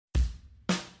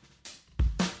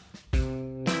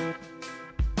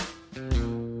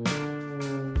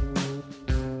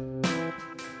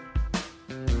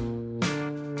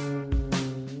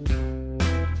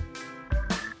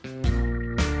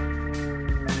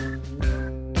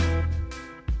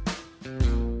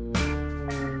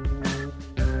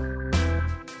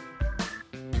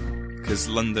because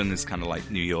London is kind of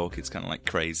like New York. It's kind of like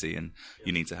crazy, and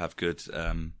you need to have good,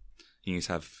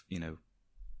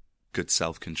 good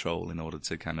self-control in order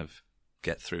to kind of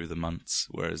get through the months.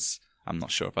 Whereas I'm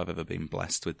not sure if I've ever been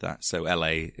blessed with that. So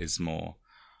LA is more,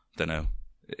 don't know,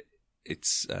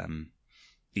 it's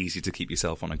easy to keep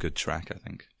yourself on a good track, I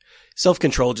think.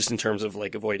 Self-control just in terms of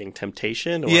like avoiding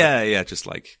temptation? Or... Yeah, just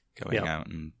like going out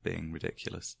and being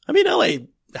ridiculous. I mean, LA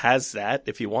has that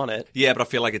if you want it. Yeah, but I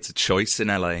feel like it's a choice in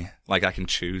LA. Like I can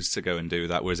choose to go and do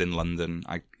that, whereas in London,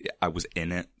 I was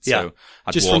in it. So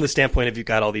I'd just from the standpoint of you've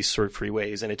got all these sort of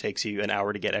freeways and it takes you an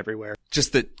hour to get everywhere.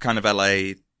 Just that kind of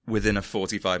LA, within a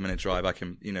 45-minute drive, I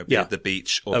can, be at the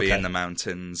beach or be in the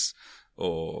mountains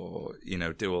or,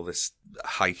 do all this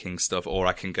hiking stuff, or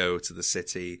I can go to the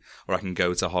city or I can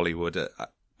go to Hollywood.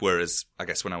 Whereas I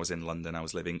guess when I was in London, I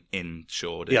was living in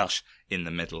Shoreditch in the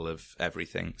middle of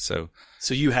everything. So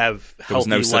you have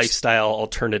healthy lifestyle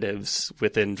alternatives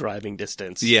within driving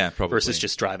distance. Yeah, probably. Versus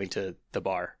just driving to the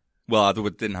bar. Well, I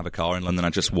didn't have a car in London.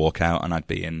 I'd just walk out and I'd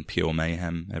be in pure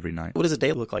mayhem every night. What does a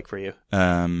day look like for you?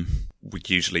 We're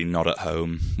usually not at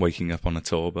home, waking up on a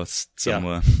tour bus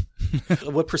somewhere. Yeah.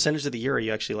 What percentage of the year are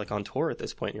you actually like on tour at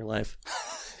this point in your life?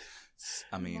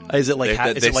 I mean, is it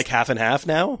like half and half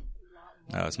now?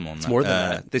 No, it's more than that. More than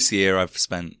that. This year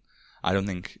I don't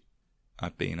think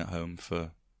I've been at home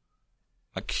for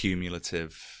a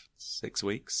cumulative 6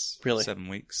 weeks. Really? 7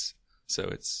 weeks. So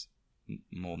it's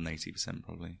more than 80%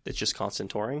 probably. It's just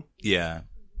constant touring? Yeah.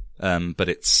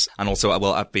 But and also,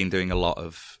 we've been doing a lot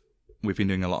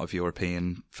of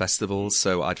European festivals.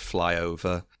 So I'd fly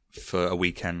over for a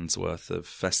weekend's worth of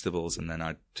festivals and then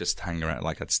I'd just hang around,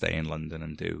 like I'd stay in London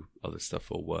and do other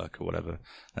stuff or work or whatever.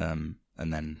 And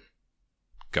then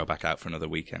go back out for another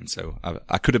weekend. So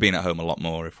I could have been at home a lot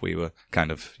more if we were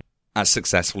kind of as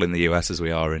successful in the US as we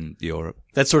are in Europe.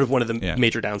 That's sort of one of the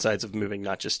major downsides of moving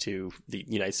not just to the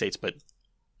United States, but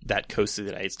that coast of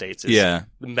the United States. The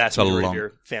vast majority of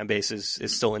your fan base is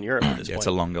still in Europe at this point. It's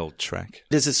a long old trek.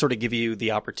 Does it sort of give you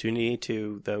the opportunity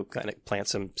to, though, kind of plant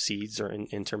some seeds or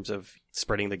in terms of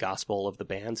spreading the gospel of the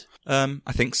band?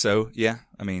 I think so, yeah.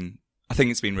 I mean, I think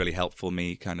it's been really helpful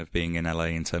me kind of being in LA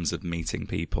in terms of meeting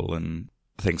people and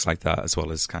things like that, as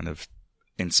well as kind of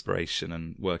inspiration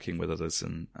and working with others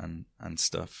and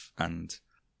stuff. And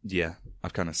yeah,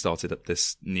 I've kind of started up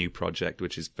this new project,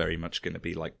 which is very much going to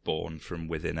be like born from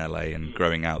within LA and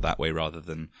growing out that way rather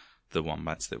than the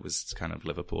Wombats that was kind of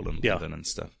Liverpool and London and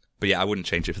stuff. But yeah, I wouldn't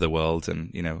change it for the world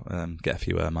and, get a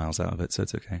few miles out of it, so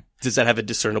it's okay. Does that have a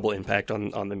discernible impact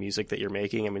on the music that you're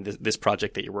making? I mean, this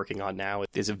project that you're working on now,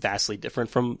 is it vastly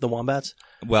different from the Wombats?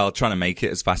 Well, trying to make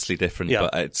it as vastly different,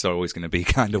 but it's always going to be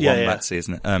kind of Wombatsy,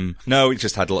 isn't it? No, we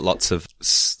just had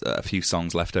a few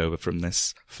songs left over from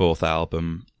this fourth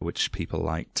album, which people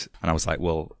liked. And I was like,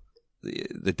 well,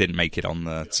 they didn't make it on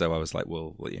there, so I was like,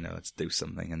 well, let's do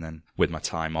something. And then with my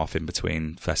time off in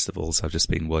between festivals, I've just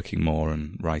been working more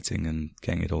and writing and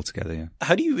getting it all together. Yeah.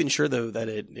 How do you ensure, though, that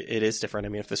it is different? I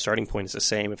mean, if the starting point is the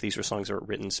same, if these were songs that were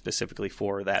written specifically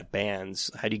for that band,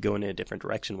 how do you go in a different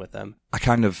direction with them? I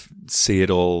kind of see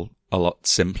it all a lot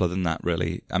simpler than that,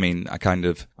 really. I mean,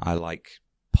 I like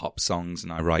pop songs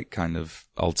and I write kind of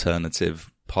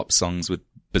alternative pop songs with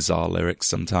bizarre lyrics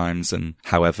sometimes, and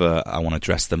however I want to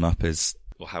dress them up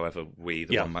however we,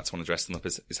 the Wombats, want to dress them up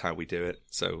is how we do it.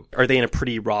 So, are they in a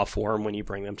pretty raw form when you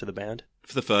bring them to the band?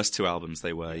 For the first two albums,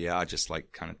 they were. Yeah, I just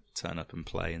like kind of turn up and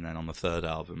play, and then on the third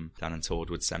album, Dan and Tord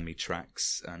would send me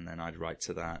tracks, and then I'd write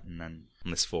to that, and then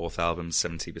on this fourth album,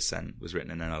 70% was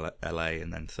written in LA,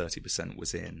 and then 30%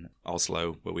 was in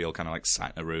Oslo, where we all kind of like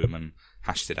sat in a room and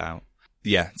hashed it out.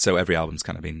 Yeah, so every album's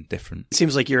kind of been different. It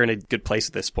seems like you're in a good place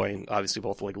at this point, obviously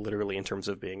both like literally in terms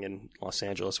of being in Los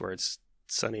Angeles where it's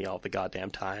sunny all the goddamn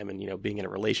time and, being in a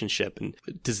relationship. And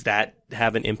does that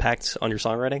have an impact on your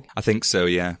songwriting? I think so,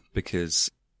 yeah, because,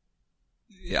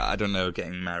 I don't know,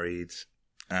 getting married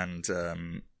and,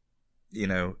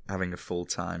 having a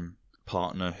full-time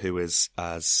partner who is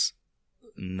as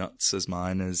nuts as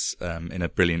mine is, in a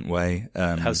brilliant way.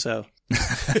 How so?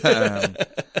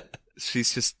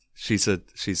 She's a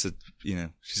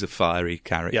fiery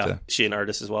character. Yeah. Is she an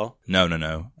artist as well?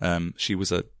 No. She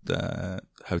was a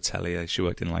hotelier. She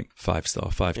worked in like 5-star,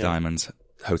 5 Diamonds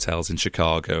hotels in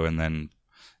Chicago and then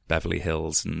Beverly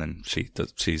Hills. And then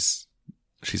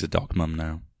she's a dog mum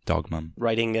now. Dog mum.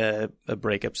 Writing a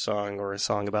breakup song or a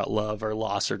song about love or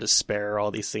loss or despair, all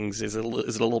these things, is it a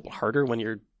little bit harder when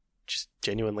you're just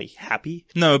genuinely happy?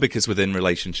 No, because within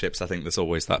relationships, I think there's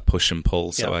always that push and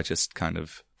pull. So I just kind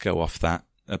of go off that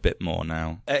a bit more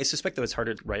now. I suspect, though, it's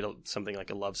harder to write something like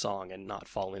a love song and not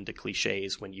fall into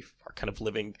cliches when you are kind of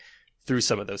living through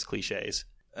some of those cliches.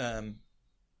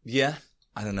 Yeah,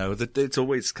 I don't know. It's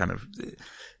always kind of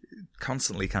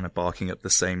constantly kind of barking up the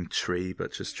same tree,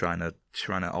 but just trying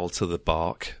to alter the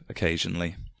bark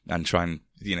occasionally and try and,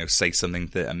 you know, say something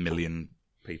that a million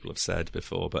people have said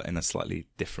before, but in a slightly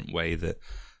different way that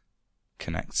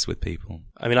connects with people.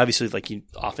 I mean, obviously, like, you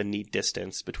often need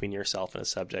distance between yourself and a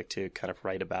subject to kind of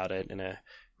write about it in a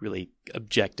really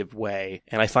objective way.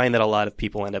 And I find that a lot of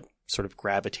people end up sort of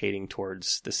gravitating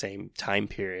towards the same time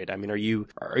period. I mean, are you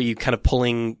kind of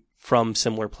pulling from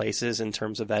similar places in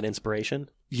terms of that inspiration?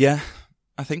 Yeah,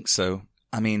 I think so.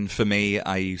 I mean, for me,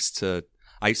 I used to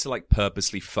like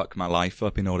purposely fuck my life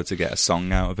up in order to get a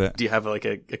song out of it. Do you have like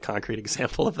a concrete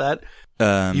example of that?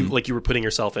 You were putting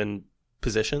yourself in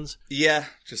positions? Yeah,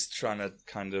 just trying to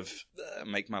kind of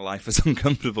make my life as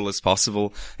uncomfortable as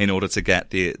possible in order to get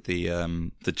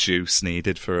the juice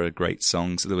needed for a great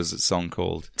song. So there was a song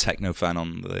called Techno Fan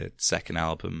on the second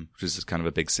album, which was kind of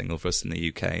a big single for us in the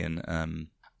UK, and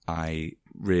I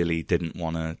really didn't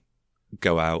want to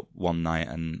go out one night,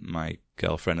 and my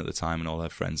girlfriend at the time and all her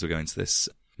friends were going to this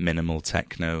minimal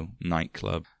techno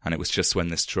nightclub, and it was just when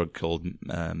this drug called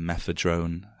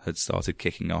mephedrone had started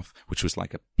kicking off, which was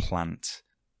like a plant.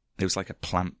 It was like a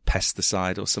plant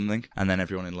pesticide or something, and then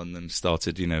everyone in London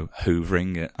started, you know,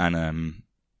 hoovering it and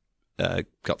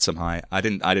got some high. I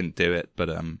didn't do it, but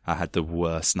I had the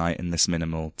worst night in this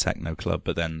minimal techno club.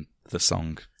 But then the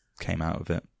song came out of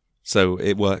it, so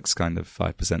it works kind of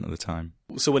 5% of the time.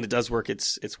 So when it does work,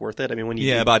 it's worth it. I mean, when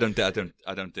you but I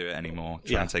don't do it anymore.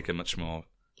 Try and take a much more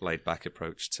laid back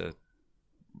approach to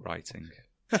writing.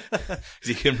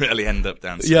 You can really end up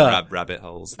down some rabbit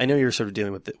holes. I know you're sort of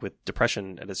dealing with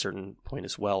depression at a certain point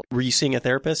as well. Were you seeing a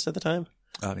therapist at the time?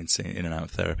 I've been seeing in and out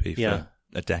of therapy for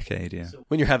a decade, yeah. So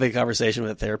when you're having a conversation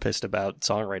with a therapist about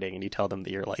songwriting and you tell them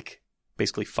that you're like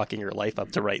basically fucking your life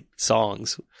up to write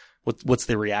songs, what's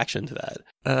the reaction to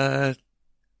that?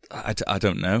 I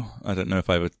don't know. I don't know if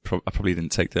I would. I probably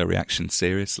didn't take their reaction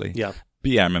seriously. Yeah.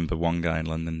 But yeah, I remember one guy in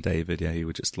London, David, he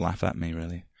would just laugh at me,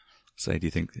 really. Say,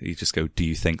 do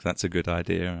you think that's a good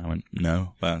idea? And I went,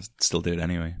 no, but I still do it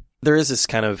anyway. There is this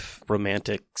kind of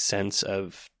romantic sense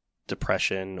of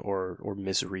depression or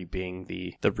misery being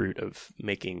the root of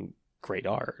making great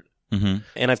art. Mm-hmm.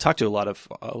 And I've talked to a lot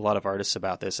of artists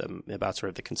about this, about sort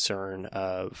of the concern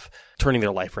of turning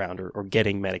their life around or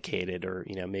getting medicated, or,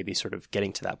 you know, maybe sort of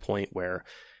getting to that point where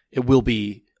it will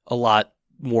be a lot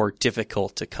more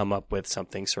difficult to come up with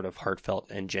something sort of heartfelt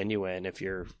and genuine if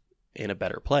you're in a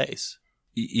better place.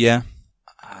 Yeah.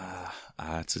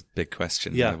 It's a big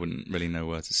question. Yeah. I wouldn't really know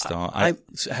where to start.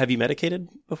 Have you medicated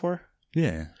before?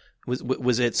 Yeah.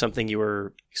 Was it something you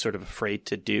were sort of afraid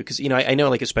to do? Because, you know, I know,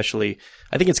 like, especially,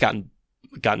 I think it's gotten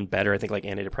better. I think, like,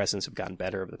 antidepressants have gotten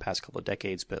better over the past couple of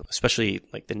decades, but especially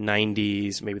like the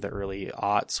 90s, maybe the early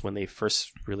aughts, when they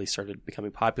first really started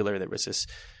becoming popular, there was this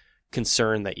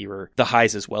concern that you were the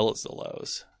highs as well as the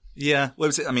lows. Yeah. Well,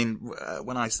 was it? I mean,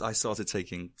 when I started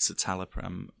taking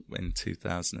citalopram in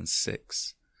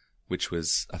 2006, which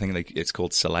was, I think it's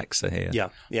called Celexa here. Yeah.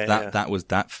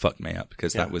 That fucked me up,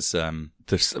 because that was I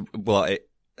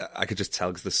could just tell,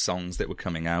 because the songs that were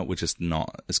coming out were just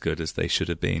not as good as they should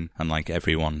have been, and like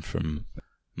everyone from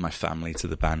my family to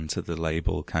the band to the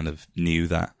label kind of knew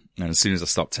that. And as soon as I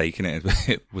stopped taking it,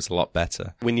 it was a lot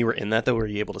better. When you were in that, though, were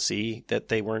you able to see that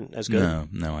they weren't as good?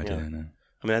 No, I didn't. No.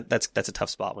 I mean, that's a tough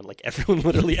spot when, like, everyone,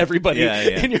 literally everybody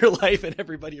in your life and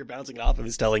everybody you're bouncing off of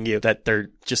is telling you that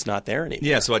they're just not there anymore.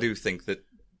 Yeah, so I do think that,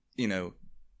 you know,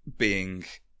 being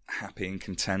happy and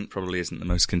content probably isn't the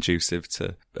most conducive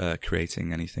to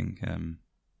creating anything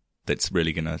that's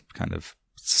really going to kind of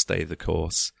stay the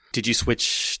course. Did you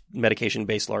switch medication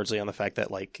based largely on the fact that,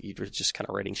 like, you were just kind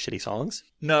of writing shitty songs?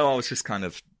 No, I was just kind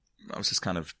of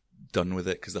done with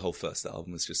it, because the whole first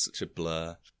album was just such a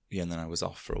blur. Yeah, and then I was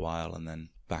off for a while, and then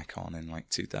back on in like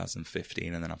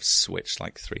 2015, and then I've switched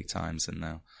like 3 times, and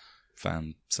now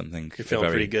found something. You're feeling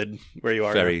pretty good where you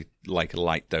are. Very now. Like a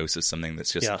light dose of something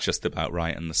that's just about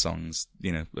right, and the songs,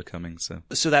 you know, are coming. So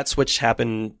that switch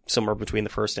happened somewhere between the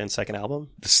first and second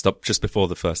album? Just before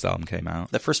the first album came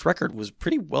out. The first record was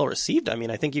pretty well received. I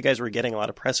mean, I think you guys were getting a lot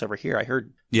of press over here. I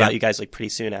heard about you guys like pretty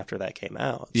soon after that came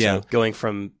out. Yeah. So going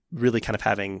from really kind of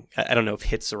having, I don't know if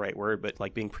hit's the right word, but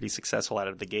like being pretty successful out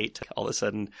of the gate to all of a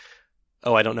sudden,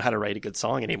 I don't know how to write a good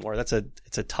song anymore. It's a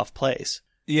tough place.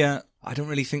 Yeah. I don't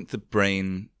really think the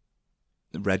brain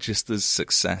registers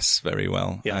success very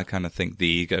well. Yeah. I kind of think the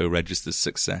ego registers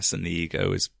success, and the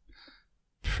ego is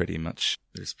pretty much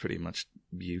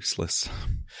useless.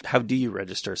 How do you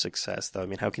register success, though? I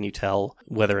mean, how can you tell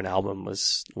whether an album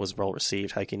was well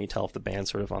received? How can you tell if the band's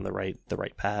sort of on the right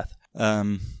path?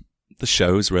 the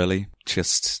shows, really.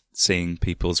 Just seeing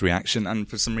people's reaction. And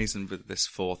for some reason with this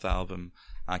fourth album,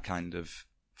 I kind of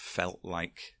felt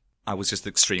like I was just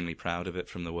extremely proud of it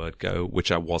from the word go,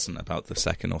 which I wasn't about the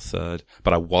second or third,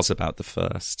 but I was about the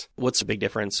first. What's the big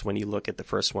difference when you look at the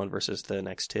first one versus the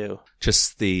next two?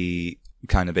 Just the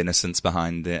kind of innocence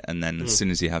behind it. And then as soon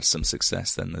as you have some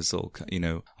success, then there's all,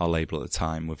 our label at the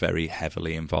time were very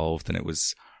heavily involved, and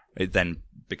it then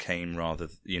became rather,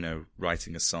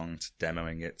 writing a song to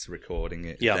demoing it to recording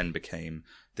it, yeah. It then became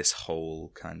this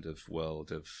whole kind of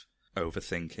world of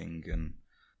overthinking and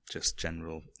just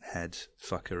general head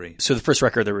fuckery. So the first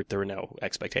record, there were no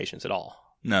expectations at all.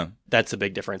 No. That's the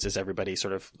big difference, is everybody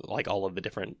sort of, like all of the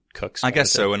different cooks. I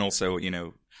guess so. And also,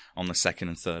 on the second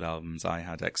and third albums, I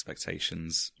had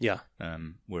expectations. Yeah.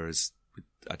 Whereas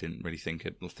I didn't really think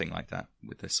like that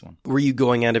with this one. Were you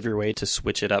going out of your way to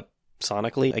switch it up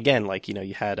sonically? Again,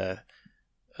 you had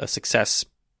a success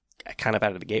kind of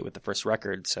out of the gate with the first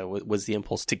record. So was the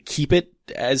impulse to keep it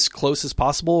as close as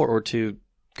possible, or to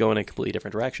go in a completely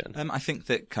different direction? I think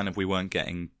that kind of we weren't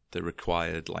getting the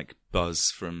required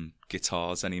buzz from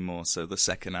guitars anymore. So the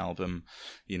second album,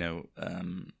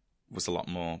 was a lot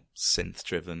more synth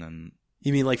driven. And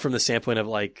you mean from the standpoint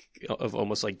of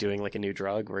almost doing a new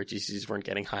drug, where you just weren't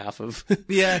getting high off of?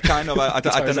 Yeah, kind of. I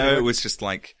don't know. It was just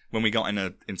when we got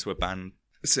into a band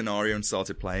scenario and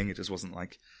started playing, it just wasn't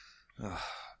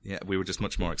we were just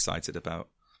much more excited about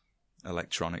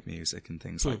electronic music and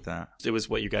things like that. It was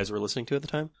what you guys were listening to at the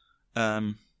time?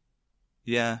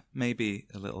 Yeah, maybe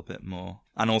a little bit more.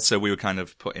 And also we were kind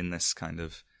of put in this kind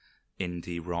of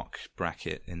indie rock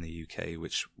bracket in the UK,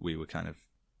 which we were kind of,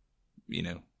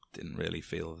 didn't really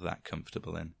feel that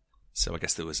comfortable in. So I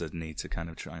guess there was a need to kind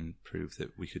of try and prove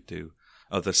that we could do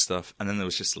other stuff. And then there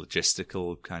was just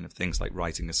logistical kind of things, like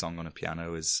writing a song on a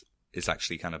piano is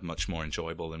actually kind of much more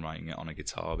enjoyable than writing it on a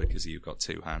guitar, because you've got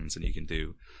two hands and you can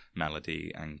do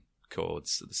melody and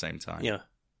chords at the same time. Yeah.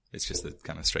 It's just a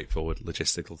kind of straightforward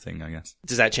logistical thing, I guess.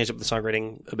 Does that change up the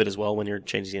songwriting a bit as well when you're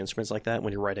changing the instruments like that?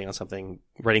 When you're writing something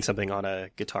on a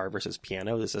guitar versus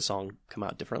piano, does the song come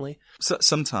out differently? So,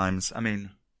 sometimes. I mean,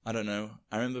 I don't know.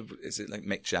 I remember, is it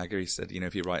Mick Jagger? He said,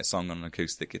 if you write a song on an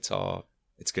acoustic guitar,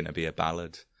 it's going to be a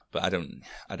ballad. But I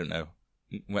don't know.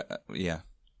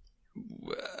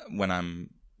 When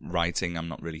I'm writing, I'm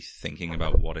not really thinking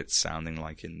about what it's sounding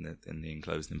like in the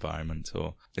enclosed environment,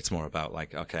 or it's more about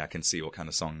okay, I can see what kind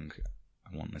of song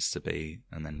I want this to be,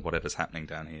 and then whatever's happening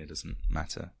down here doesn't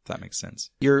matter, if that makes sense.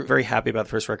 You're very happy about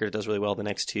the first record. It does really well. The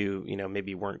next two,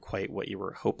 maybe weren't quite what you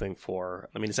were hoping for.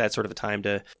 I mean, is that sort of a time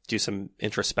to do some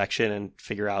introspection and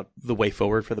figure out the way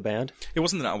forward for the band? It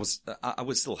wasn't that I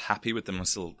was still happy with them. I was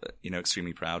still,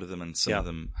 extremely proud of them, and some of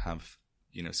them have,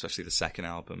 especially the second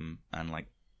album and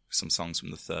some songs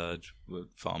from the third were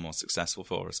far more successful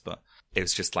for us, but it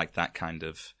was just that kind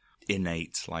of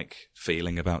innate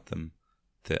feeling about them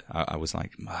that I was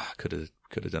could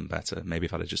have done better. Maybe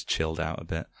if I'd have just chilled out a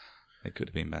bit, it could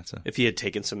have been better. If you had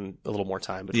taken a little more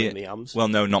time between the albums? Well,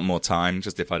 no, not more time,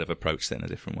 just if I'd have approached it in a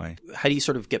different way. How do you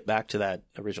sort of get back to that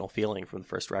original feeling from the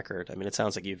first record? I mean, it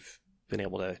sounds like you've been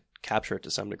able to capture it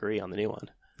to some degree on the new one.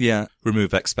 Yeah,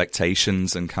 remove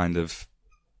expectations and kind of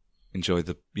enjoy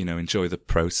the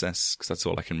process, because that's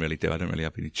all I can really do. I don't really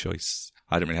have any choice.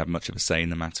 I don't really have much of a say in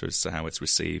the matter as to how it's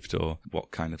received or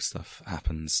what kind of stuff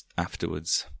happens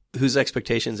afterwards. Whose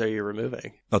expectations are you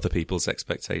removing? Other people's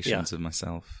expectations of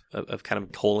myself. Of kind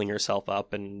of holding yourself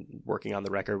up and working on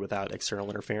the record without external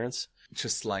interference?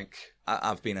 Just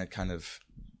I've been a kind of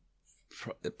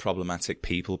problematic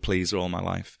people pleaser all my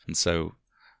life. And so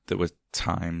there were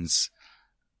times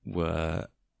where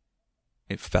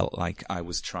it felt like I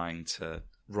was trying to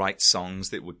write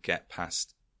songs that would get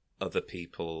past other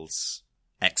people's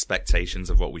expectations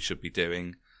of what we should be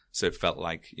doing. So it felt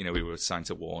like, we were signed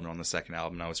to Warner on the second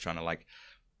album, and I was trying to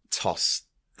toss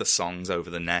the songs over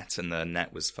the net, and the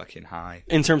net was fucking high.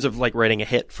 In terms of writing a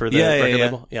hit for the record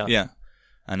label? Yeah.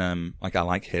 And I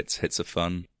like hits. Hits are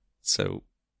fun. So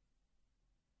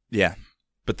yeah.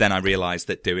 But then I realized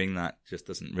that doing that just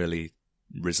doesn't really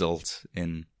result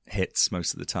in hits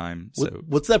most of the time. So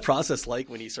what's that process like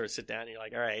when you sort of sit down and you're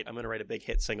like, all right, I'm going to write a big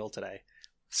hit single today?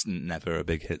 It's never a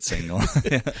big hit single.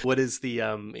 Yeah. What is the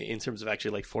in terms of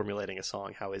actually formulating a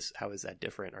song, how is that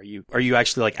different? Are you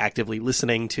actually actively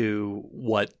listening to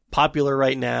what's popular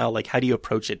right now? How do you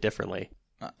approach it differently?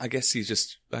 I guess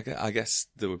I guess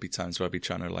there would be times where I'd be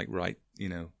trying to write,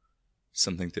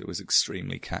 something that was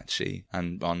extremely catchy,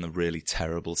 and on the really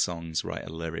terrible songs write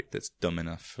a lyric that's dumb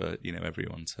enough for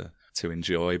everyone to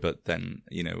enjoy. But then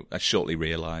I shortly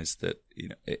realized that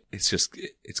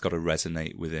it's got to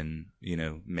resonate within,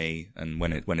 me. And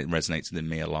when it resonates within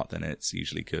me a lot, then it's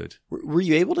usually good. Were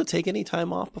you able to take any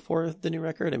time off before the new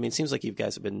record? I mean, it seems like you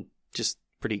guys have been just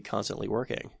pretty constantly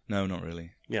working. No, not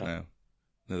really. Yeah.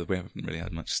 No, we haven't really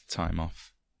had much time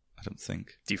off, I don't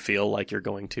think. Do you feel like you're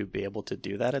going to be able to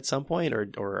do that at some point,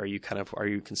 or are you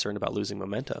concerned about losing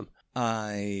momentum?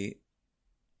 I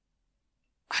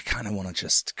kind of want to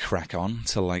just crack on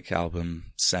to like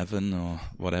album 7 or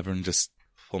whatever and just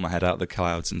pull my head out of the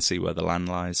clouds and see where the land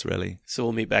lies, really. So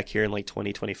we'll meet back here in like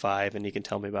 2025 and you can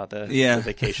tell me about the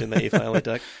vacation that you finally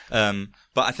took. But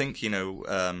I think,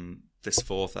 this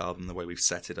 4th album, the way we've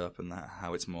set it up and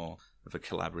how it's more of a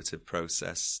collaborative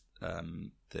process,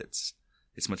 it's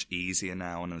much easier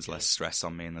now and there's less stress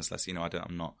on me and there's less,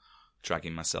 I'm not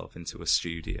dragging myself into a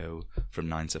studio from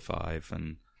 9 to 5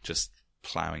 and just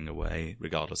plowing away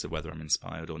regardless of whether I'm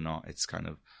inspired or not. It's kind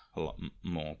of a lot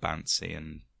more bouncy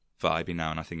and vibey now,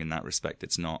 and I think in that respect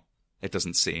it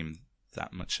doesn't seem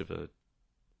that much of a,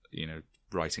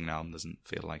 writing an album doesn't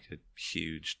feel like a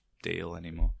huge deal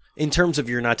anymore. In terms of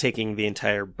you're not taking the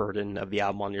entire burden of the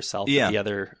album on yourself, yeah.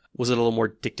 Was it a little more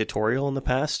dictatorial in the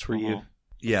past? Were you?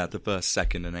 Yeah, the first,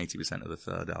 second, and 80% of the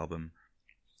third album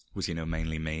was,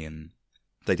 mainly me, and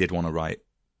they did want to write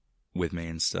with me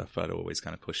and stuff, but I'd always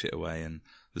kind of push it away, and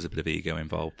there's a bit of ego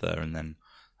involved there, and then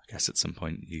I guess at some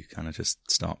point you kind of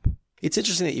just stop. It's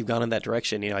interesting that you've gone in that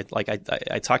direction. I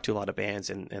talked to a lot of bands,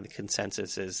 and the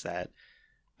consensus is that,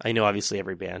 I know obviously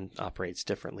every band operates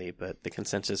differently, but the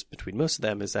consensus between most of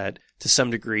them is that to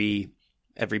some degree,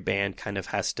 every band kind of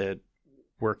has to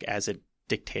work as a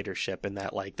dictatorship, and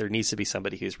that like there needs to be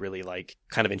somebody who's really like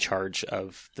kind of in charge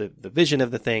of the vision of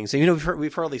the thing. So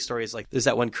we've heard all these stories. Like there's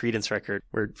that one Creedence record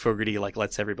where Fogerty like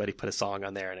lets everybody put a song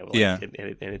on there, and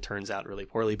it turns out really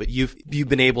poorly. But you've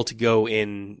been able to go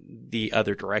in the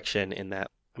other direction in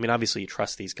that. I mean, obviously you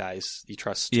trust these guys. You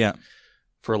trust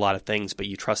for a lot of things, but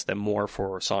you trust them more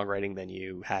for songwriting than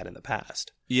you had in the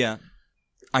past. Yeah,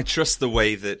 I trust the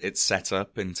way that it's set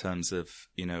up in terms of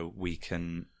we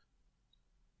can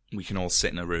all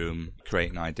sit in a room,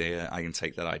 create an idea. I can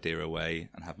take that idea away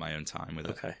and have my own time with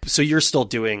it. Okay. So you're still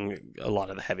doing a lot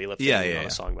of the heavy lifting on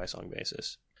a song-by-song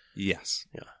basis? Yes.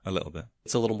 Yeah. A little bit.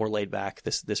 It's a little more laid back,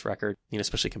 this record,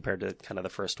 especially compared to kind of the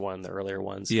first one, the earlier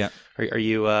ones. Yeah. Are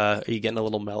you getting a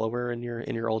little mellower in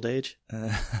your old age?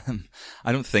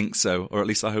 I don't think so, or at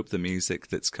least I hope the music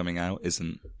that's coming out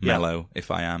isn't mellow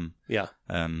if I am. Yeah.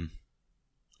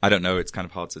 I don't know. It's kind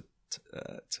of hard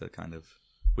to kind of...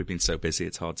 We've been so busy,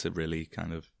 it's hard to really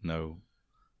kind of know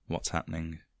what's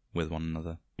happening with one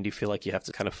another. Do you feel like you have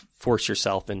to kind of force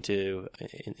yourself into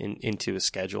a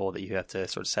schedule that you have to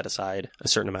sort of set aside a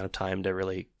certain amount of time to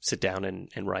really sit down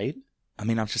and write? I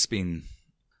mean, I've just been...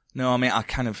 No, I mean,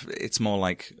 it's more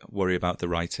like worry about the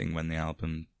writing when the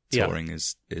album touring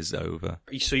is over.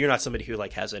 So you're not somebody who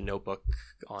like has a notebook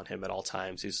on him at all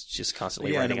times, who's just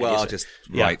constantly writing? Well, I'll just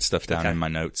write stuff down in my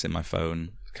notes in my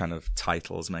phone. Kind of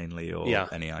titles mainly, or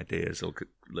any ideas or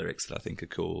lyrics that I think are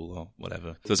cool or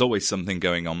whatever. There's always something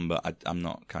going on, but I'm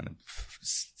not kind of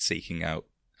seeking out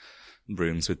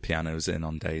rooms with pianos in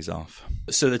on days off.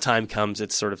 So the time comes,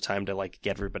 it's sort of time to like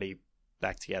get everybody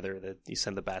back together, that you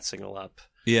send the bat signal up.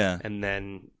 Yeah. And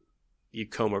then you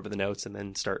comb over the notes and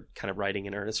then start kind of writing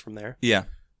in earnest from there. Yeah.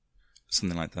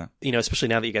 Something like that. Especially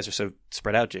now that you guys are so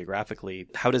spread out geographically,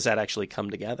 how does that actually come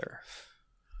together?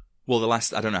 Well, I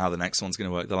don't know how the next one's going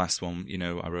to work. The last one,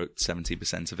 I wrote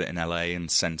 70% of it in LA and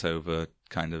sent over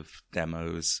kind of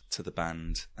demos to the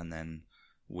band. And then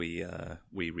we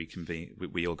reconvened.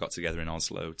 We all got together in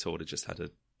Oslo. Tord had just had a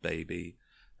baby.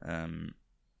 And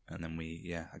then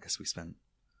I guess we spent,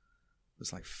 it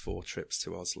was like 4 trips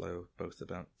to Oslo, both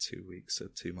about 2 weeks, so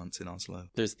 2 months in Oslo.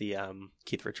 There's the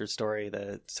Keith Richards story,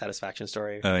 the Satisfaction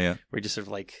story. Oh, yeah. Where he just sort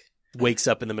of like wakes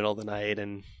up in the middle of the night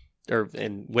and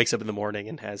wakes up in the morning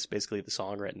and has basically the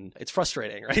song written. It's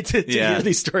frustrating, right? to hear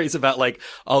these stories about like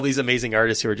all these amazing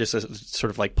artists who are just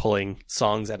sort of like pulling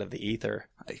songs out of the ether.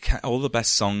 All the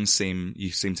best songs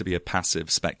you seem to be a passive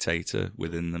spectator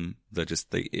within them.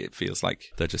 It feels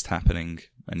like they're just happening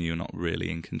and you're not really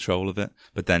in control of it.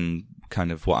 But then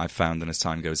kind of what I've found, and as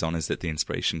time goes on, is that the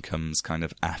inspiration comes kind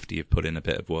of after you've put in a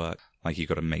bit of work. Like you've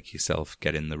got to make yourself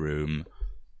get in the room,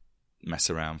 mess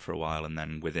around for a while, and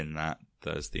then within that,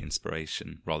 there's the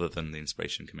inspiration, rather than the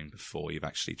inspiration coming before you've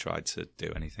actually tried to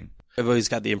do anything. I've always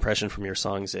got the impression from your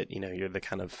songs that, you're the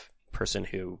kind of person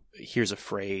who hears a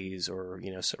phrase or,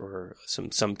 or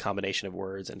some combination of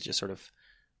words and just sort of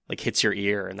like hits your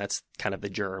ear, and that's kind of the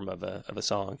germ of a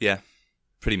song. Yeah,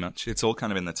 pretty much. It's all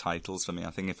kind of in the titles for me.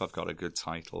 I think if I've got a good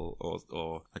title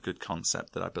or a good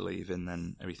concept that I believe in,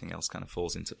 then everything else kind of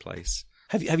falls into place.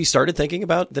 Have you started thinking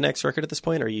about the next record at this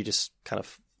point, or are you just kind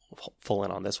of full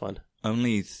in on this one?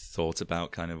 Only thought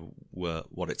about kind of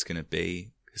what it's going to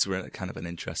be, because we're at kind of an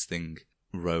interesting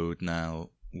road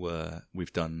now where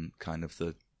we've done kind of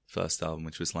the first album,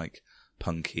 which was like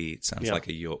punky. It sounds like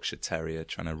a Yorkshire Terrier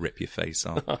trying to rip your face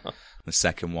off. The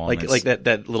second one like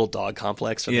that little dog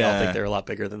complex where they all think they're a lot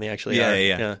bigger than they actually are.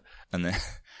 Yeah. And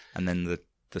then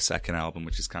the second album,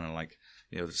 which is kind of like,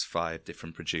 there's 5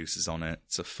 different producers on it.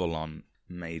 It's a full-on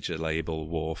major label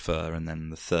warfare. And then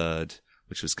the third,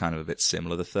 which was kind of a bit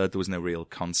similar. The third, there was no real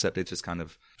concept. It just kind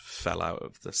of fell out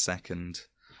of the second.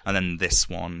 And then this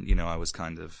one, I was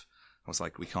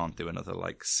like, we can't do another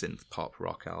like synth pop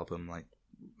rock album. Like,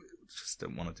 just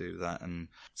don't want to do that. And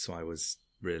so I was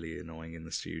really annoying in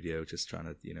the studio, just trying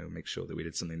to, make sure that we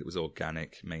did something that was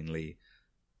organic, mainly,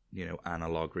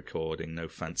 analog recording, no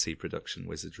fancy production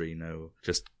wizardry, no,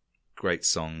 just great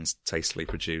songs, tastefully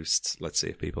produced. Let's see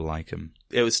if people like them.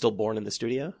 It was still born in the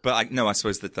studio? But I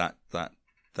suppose that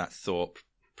thought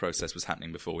process was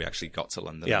happening before we actually got to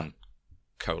London and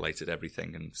collated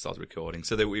everything and started recording.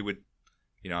 So that we would,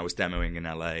 I was demoing in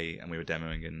LA and we were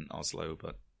demoing in Oslo,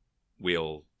 but we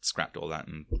all scrapped all that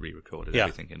and re-recorded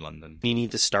everything in London. You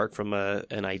need to start from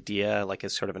an idea, like a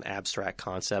sort of an abstract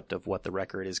concept of what the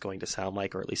record is going to sound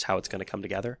like, or at least how it's going to come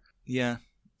together. Yeah,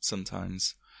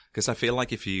 sometimes. Because I feel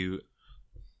like if you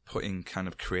putting kind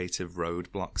of creative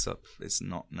roadblocks up is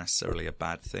not necessarily a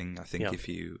bad thing. I think if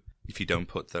you don't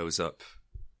put those up,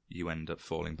 you end up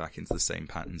falling back into the same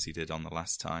patterns you did on the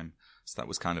last time. So that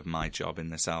was kind of my job in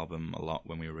this album a lot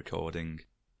when we were recording.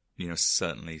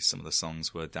 Certainly some of the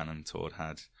songs where Dan and Tord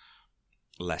had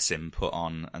less input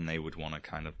on, and they would want to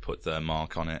kind of put their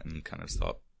mark on it and kind of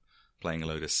start playing a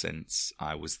load of synths.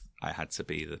 I had to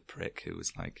be the prick who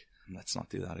was like, let's not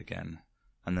do that again.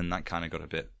 And then that kind of got a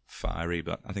bit fiery,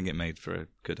 but I think it made for a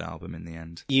good album in the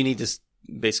end. You need to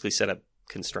basically set up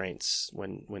constraints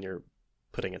when you're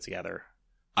putting it together.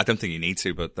 I don't think you need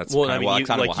to, but that's what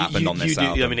happened on this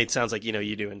album. I mean, it sounds like,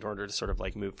 you do in order to sort of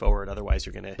like move forward. Otherwise,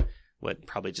 you're going to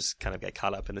probably just kind of get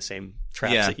caught up in the same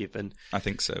traps that you've been. I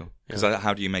think so. Because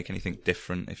how do you make anything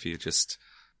different if you're just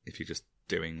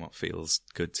doing what feels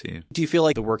good to you? Do you feel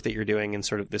like the work that you're doing in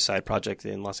sort of this side project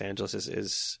in Los Angeles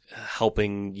is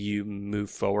helping you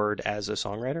move forward as a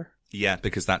songwriter? Yeah,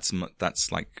 because that's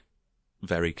like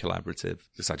very collaborative.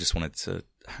 Because I just wanted to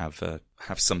have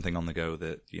something on the go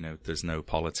that, there's no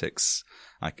politics.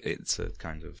 Like, it's a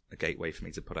kind of a gateway for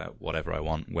me to put out whatever I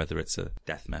want, whether it's a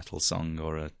death metal song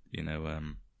or a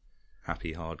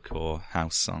happy hardcore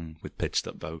house song with pitched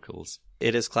up vocals.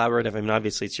 It is collaborative. I mean,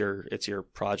 obviously it's your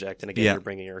project, and again, you're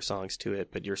bringing your songs to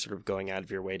it, but you're sort of going out of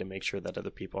your way to make sure that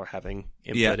other people are having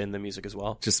input in the music as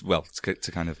well. Just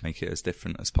to kind of make it as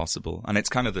different as possible, and it's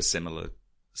kind of a similar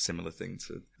thing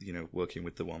to working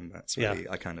with the Wombats. Really,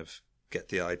 I kind of get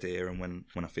the idea, and when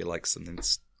I feel like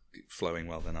something's flowing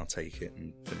well, then I'll take it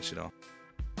and finish it off.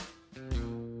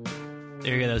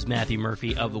 There you go. That was Matthew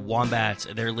Murphy of the Wombats.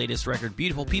 Their latest record,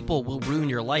 Beautiful People Will Ruin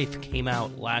Your Life, came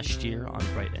out last year on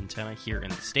Bright Antenna here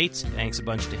in the States. Thanks a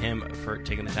bunch to him for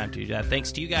taking the time to do that.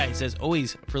 Thanks to you guys, as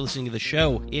always, for listening to the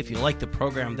show. If you like the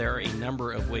program, there are a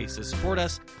number of ways to support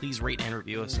us. Please rate and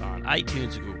review us on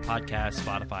iTunes, Google Podcasts,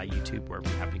 Spotify, YouTube, wherever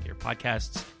you happen to get your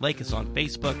podcasts. Like us on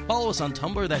Facebook. Follow us on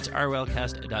Tumblr. That's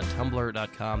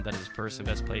rylcast.tumblr.com. That is first and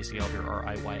best place to get all your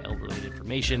RIYL-related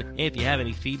information. If you have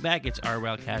any feedback, it's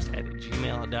rylcast@gmail.com.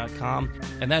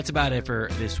 And that's about it for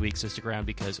this week, so stick around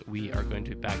because we are going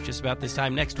to be back just about this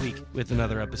time next week with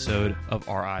another episode of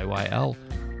RIYL.